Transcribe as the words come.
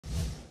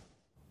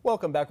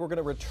Welcome back. We're going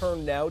to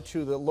return now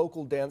to the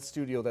local dance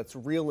studio that's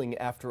reeling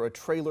after a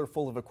trailer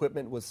full of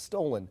equipment was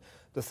stolen.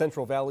 The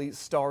Central Valley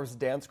Stars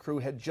dance crew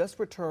had just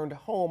returned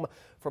home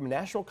from a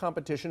national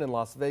competition in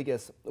Las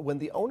Vegas when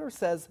the owner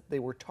says they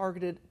were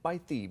targeted by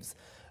thieves.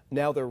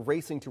 Now they're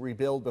racing to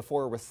rebuild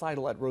before a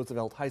recital at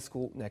Roosevelt High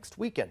School next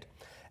weekend.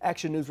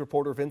 Action News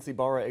reporter Vince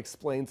Ibarra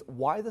explains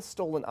why the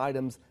stolen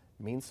items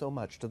mean so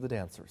much to the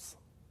dancers.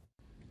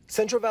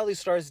 Central Valley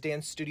Stars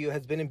Dance Studio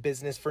has been in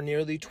business for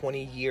nearly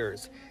 20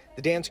 years.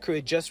 The dance crew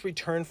had just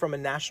returned from a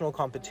national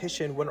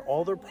competition when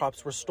all their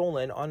props were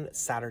stolen on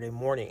Saturday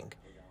morning.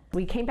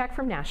 We came back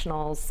from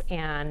nationals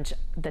and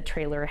the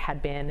trailer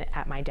had been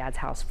at my dad's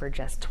house for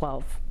just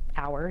 12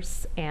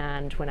 hours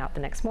and went out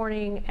the next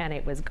morning and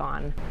it was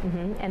gone.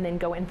 And then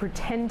go and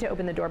pretend to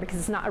open the door because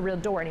it's not a real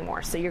door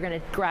anymore. So you're going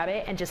to grab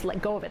it and just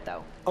let go of it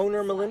though.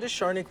 Owner Melinda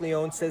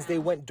Sharnick-Leone says they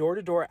went door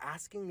to door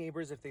asking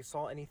neighbors if they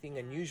saw anything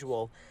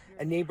unusual.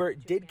 A neighbor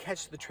did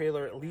catch the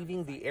trailer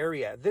leaving the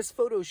area. This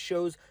photo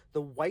shows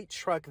the white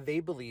truck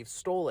they believe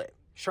stole it.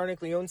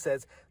 Sharnick-Leone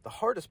says the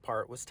hardest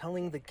part was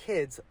telling the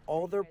kids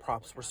all their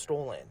props were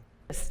stolen.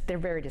 They're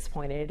very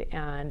disappointed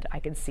and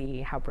I can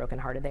see how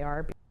brokenhearted they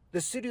are. The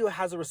studio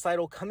has a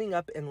recital coming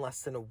up in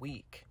less than a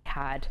week.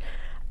 Had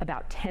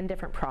about 10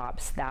 different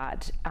props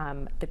that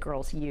the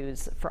girls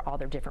use for all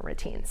their different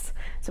routines.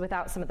 So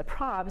without some of the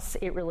props,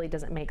 it really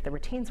doesn't make the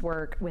routines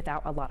work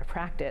without a lot of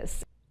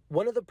practice.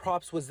 One of the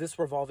props was this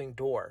revolving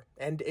door,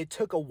 and it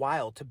took a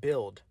while to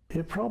build.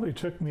 It probably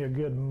took me a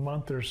good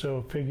month or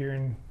so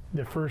figuring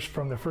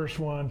from the first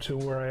one to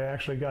where I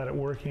actually got it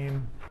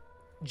working.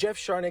 Jeff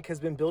Sharnick has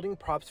been building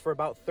props for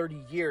about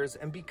 30 years,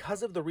 and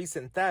because of the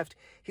recent theft,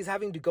 he's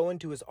having to go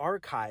into his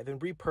archive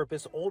and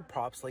repurpose old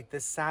props like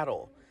this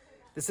saddle.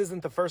 This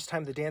isn't the first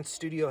time the dance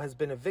studio has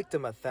been a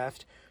victim of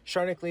theft.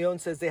 Sharnick-Leone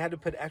says they had to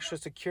put extra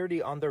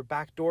security on their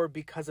back door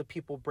because of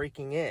people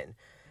breaking in.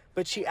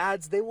 But she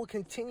adds they will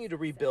continue to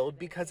rebuild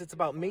because it's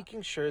about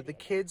making sure the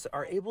kids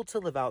are able to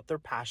live out their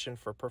passion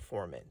for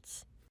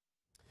performance.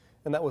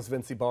 And that was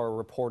Vince Ibarra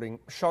reporting.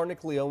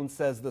 Sharnick-Leone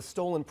says the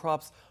stolen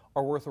props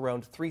are worth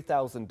around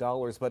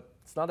 $3,000, but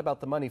it's not about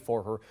the money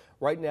for her.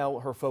 Right now,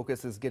 her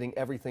focus is getting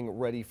everything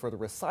ready for the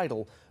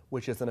recital,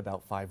 which is in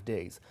about 5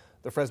 days.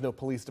 The Fresno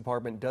Police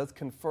Department does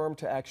confirm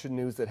to Action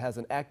News it has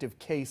an active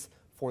case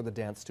for the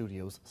dance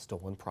studio's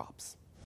stolen props.